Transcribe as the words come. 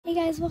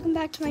Hey guys, welcome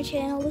back to my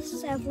channel. This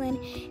is Evelyn,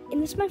 and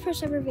this is my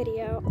first ever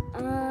video.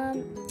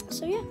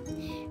 So yeah,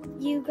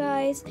 you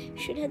guys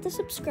should hit the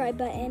subscribe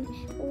button,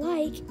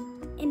 like,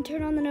 and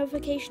turn on the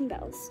notification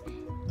bells.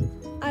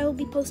 I will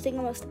be posting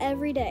almost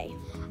every day.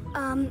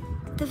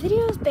 The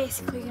video is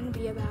basically going to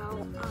be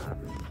about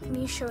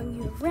me showing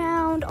you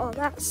around, all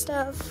that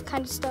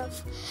kind of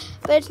stuff.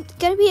 But it's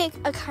going to be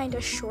a kind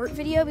of short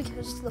video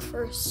because it's my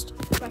first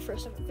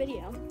ever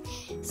video.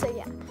 So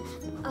yeah,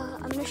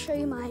 I'm going to show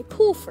you my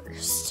pool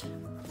first.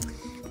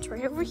 It's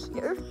right over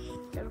here.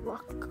 Gotta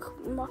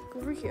walk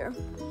over here.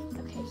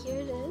 Okay,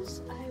 here it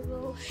is. I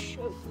will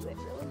show you it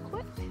really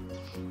quick.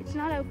 It's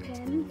not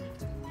open.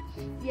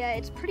 Yeah,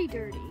 it's pretty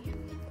dirty.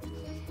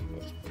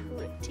 It's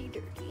pretty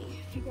dirty.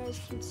 If you guys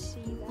can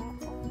see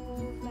that,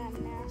 all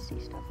that nasty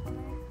stuff on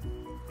there.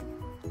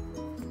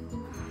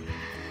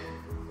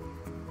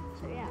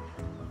 So yeah,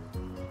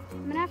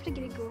 I'm gonna have to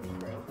get a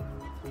GoPro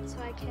so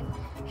I can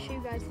show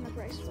you guys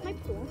whenever I swim my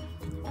pool.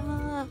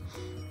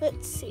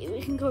 Let's see,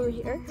 we can go over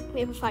here. We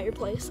have a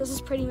fireplace. This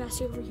is pretty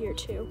messy over here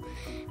too,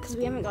 because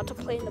we haven't got to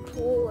play in the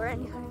pool or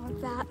anything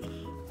like that,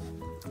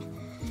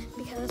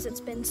 because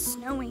it's been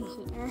snowing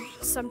here.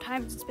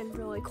 Sometimes it's been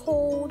really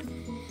cold,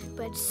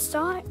 but it's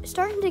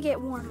starting to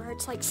get warmer.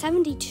 It's like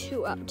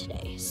 72 up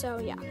today, so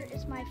yeah. Here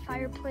is my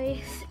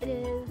fireplace. It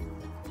is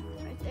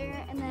right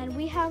there, and then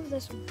we have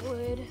this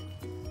wood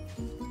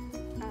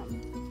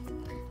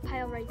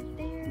pile right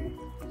there.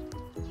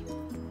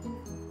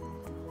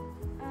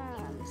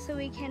 So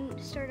we can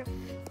so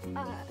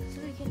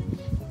we can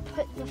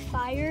put the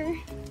fire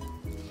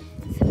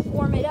to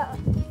warm it up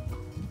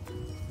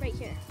right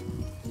here.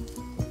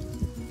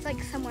 It's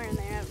like somewhere in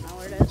there, I don't know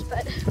where it is,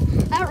 but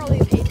I don't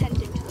really pay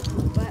attention to the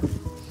pool, but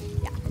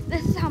yeah,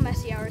 this is how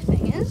messy our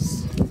thing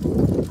is.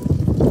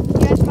 You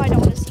guys probably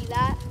don't want to see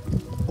that.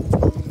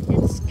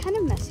 It's kind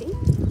of messy,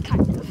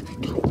 kind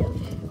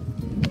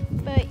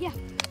of, but yeah.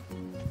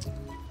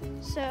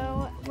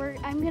 So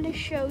I'm gonna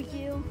show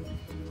you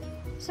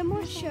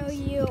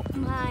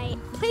my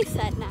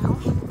playset now.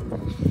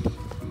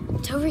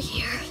 It's over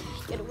here.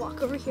 You gotta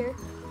walk over here.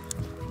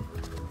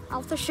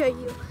 I'll have to show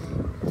you.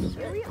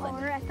 Here we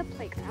are at the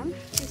playground.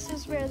 This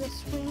is where the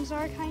swings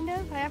are, kind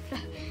of. I have to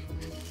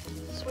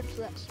switch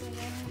that swing.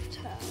 I have to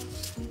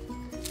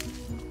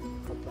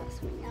put that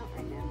swing out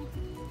right now.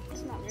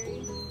 It's not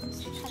very,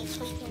 it's kind of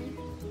clicking.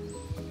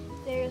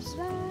 There's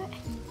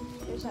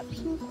that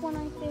pink one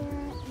right there,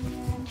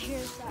 and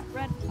here's that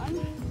red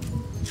one.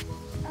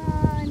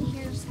 And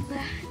here's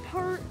that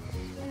part,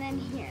 and then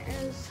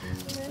here's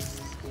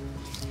this.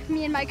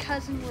 Me and my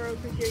cousin were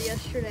over here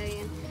yesterday,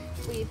 and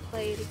we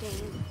played a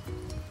game.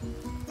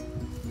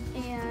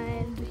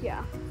 And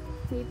yeah,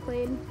 we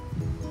played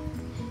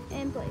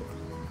and played.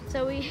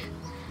 So we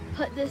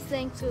put this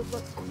thing so it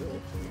looks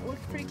cool. It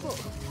looks pretty cool.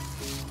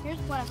 Here's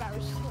one of our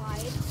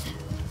slides.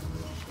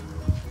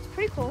 It's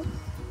pretty cool.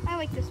 I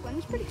like this one.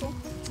 It's pretty cool.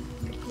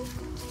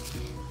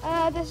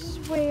 This is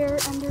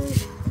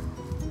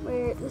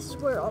this is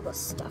where all the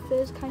stuff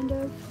is, kind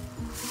of.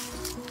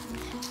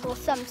 Well,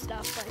 some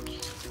stuff,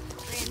 like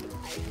random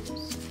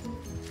items.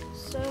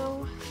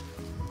 So,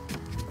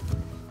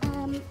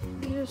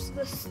 here's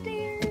the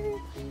stairs.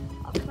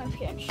 I'll come up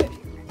here and show you.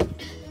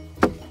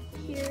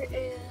 Here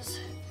is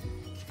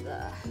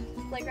the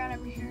playground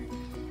over here.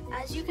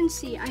 As you can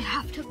see, I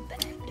have to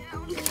bend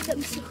down because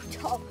I'm so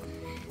tall.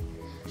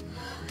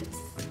 It's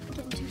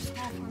getting too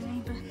small for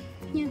me, but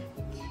yeah.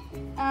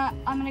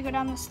 I'm gonna go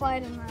down the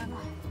slide and then,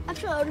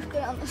 actually I'll just go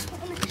down this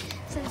one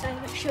since I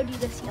haven't showed you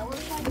this yellow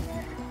slide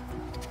yet.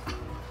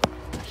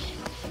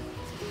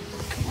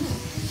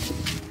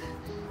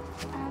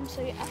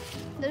 So yeah,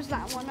 there's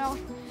that one. I'll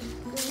go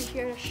over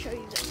here to show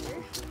you this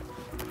there.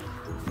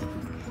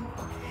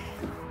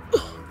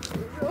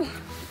 There we go.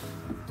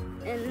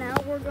 And now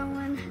we're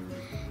going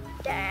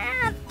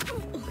down.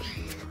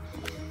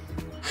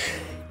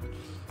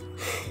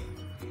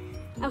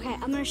 Okay,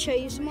 I'm gonna show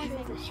you some more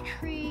of this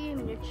tree. I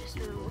mean, it's just a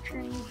little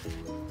tree.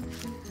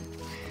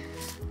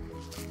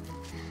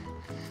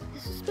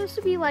 This is supposed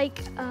to be like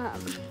a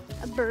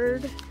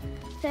bird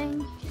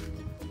thing,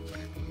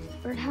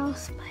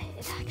 birdhouse, but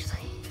it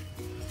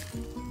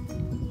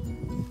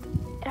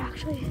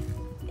actually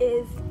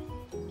is.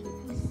 You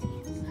can see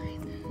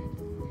inside.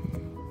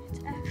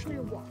 It's actually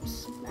a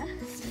wasp's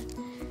nest.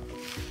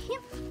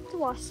 Yep, it's a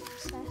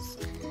wasp's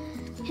nest.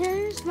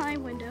 Here's my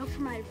window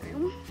for my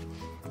room.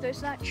 There's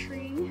that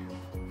tree,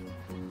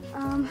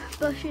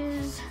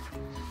 bushes,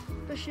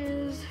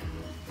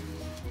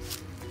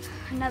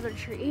 another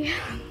tree,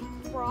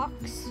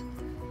 rocks,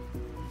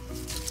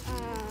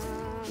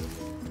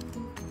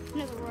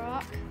 another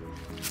rock,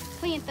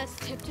 plant that's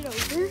tipped it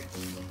over.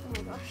 Oh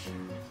my gosh.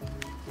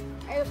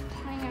 I was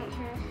playing out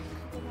here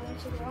a couple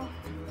minutes ago.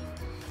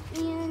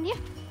 And yeah.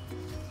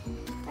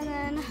 And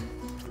then,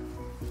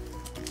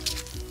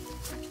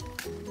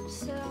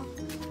 so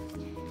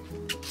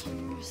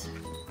here's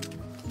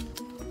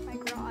my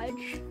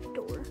garage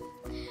door.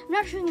 I'm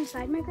not showing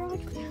inside my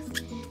garage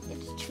because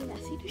it's too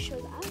messy to show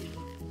that.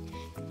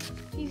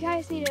 You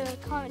guys need to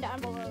comment down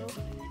below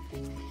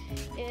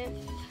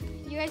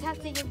if you guys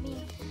have to give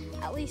me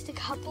at least a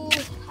couple.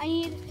 I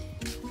need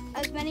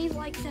as many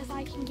likes as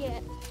I can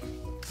get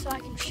so I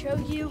can show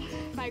you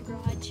my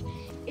garage.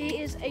 It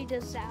is a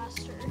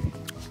disaster.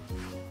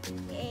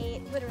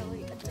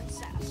 Literally a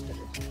disaster.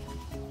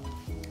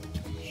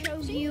 Show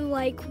you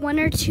like one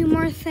or two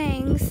more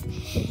things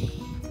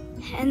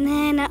and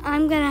then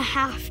I'm gonna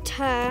have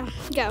to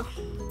go.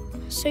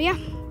 So yeah,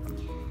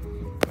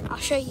 I'll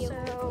show you.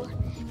 So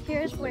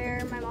here's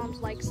where my mom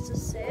likes to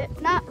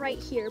sit. Not right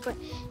here, but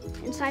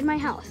inside my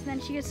house. And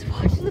then she gets to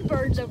watch the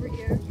birds over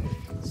here.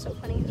 So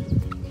funny.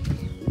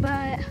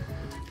 But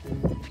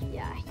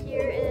yeah,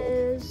 here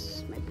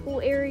is my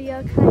pool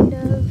area, kind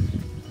of.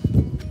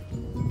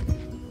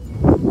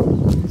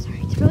 Sorry,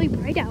 it's really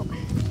bright out.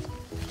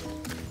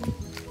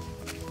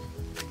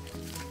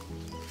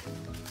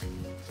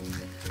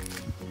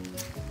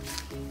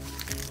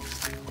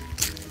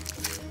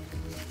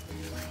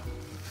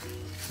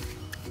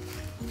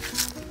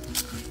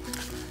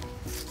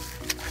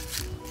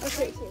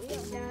 Okay, here we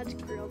have Dad's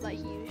grill that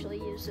he usually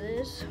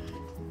uses.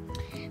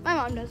 My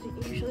mom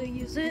doesn't usually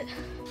use it.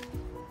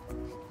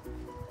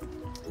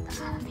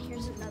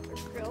 Here's another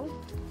grill.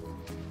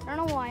 I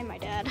don't know why my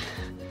dad,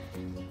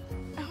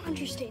 I don't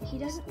understand. He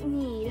doesn't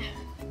need,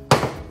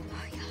 oh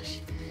my gosh,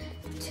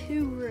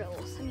 2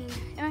 grills. I mean,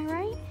 am I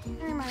right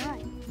or am I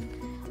right?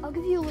 I'll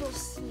give you a little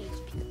sneak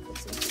peek.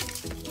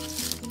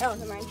 Oh,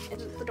 never mind.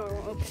 The door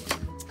won't open.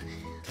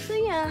 So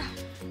yeah,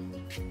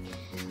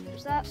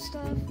 there's that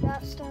stuff,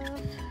 that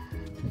stuff.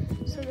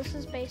 So this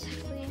is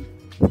basically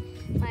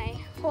my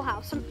whole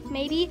house.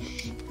 Maybe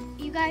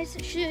you guys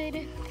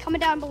should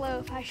comment down below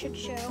if I should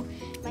show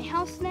my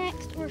house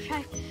next or if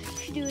I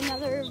should do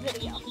another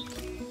video.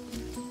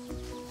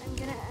 I'm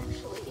gonna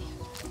actually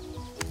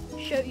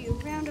show you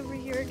around over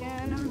here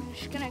again. I'm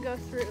just gonna go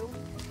through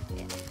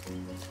it.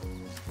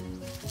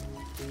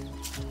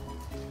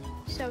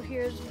 So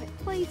here's my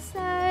play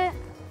set.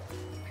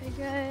 Pretty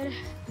good.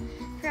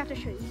 Forgot to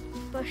show you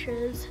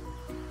bushes,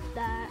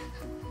 that,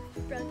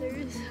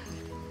 brothers.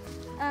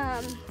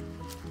 And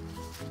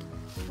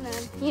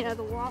then, you know,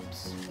 the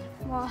wasp's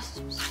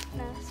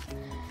nest.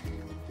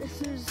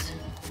 This is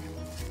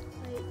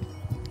like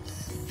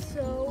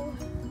so,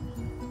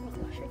 oh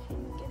gosh, I can't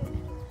even get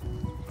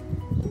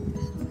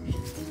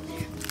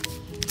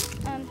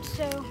it.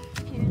 So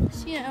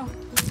here's, you know,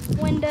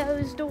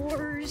 windows,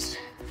 doors,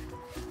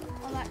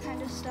 all that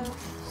kind of stuff.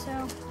 So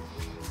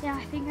yeah,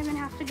 I think I'm gonna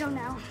have to go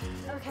now.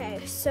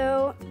 Okay,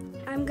 so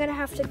I'm gonna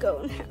have to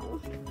go now.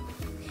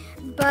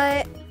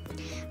 But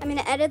I'm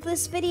gonna edit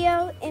this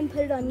video and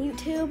put it on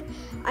YouTube.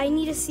 I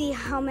need to see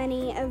how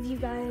many of you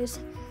guys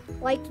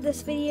liked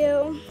this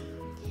video.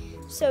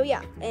 So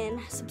yeah,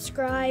 and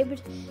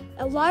subscribed.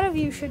 A lot of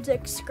you should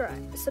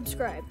subscribe.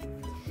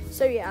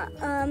 So yeah,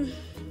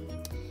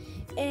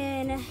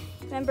 and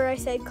remember I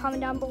said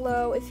comment down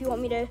below if you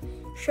want me to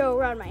show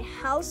around my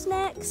house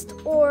next,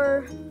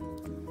 or,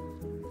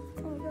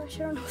 oh gosh,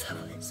 I don't know what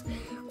that was.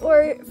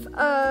 Or if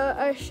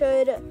I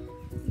should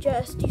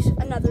just do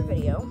another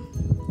video.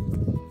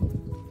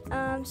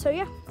 So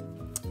yeah,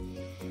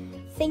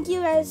 thank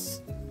you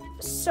guys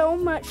so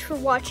much for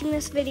watching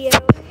this video.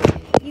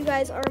 You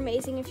guys are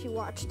amazing if you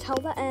watch till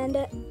the end.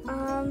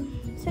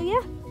 So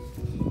yeah,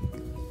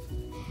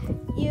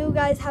 you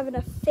guys having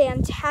a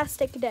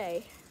fantastic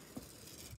day.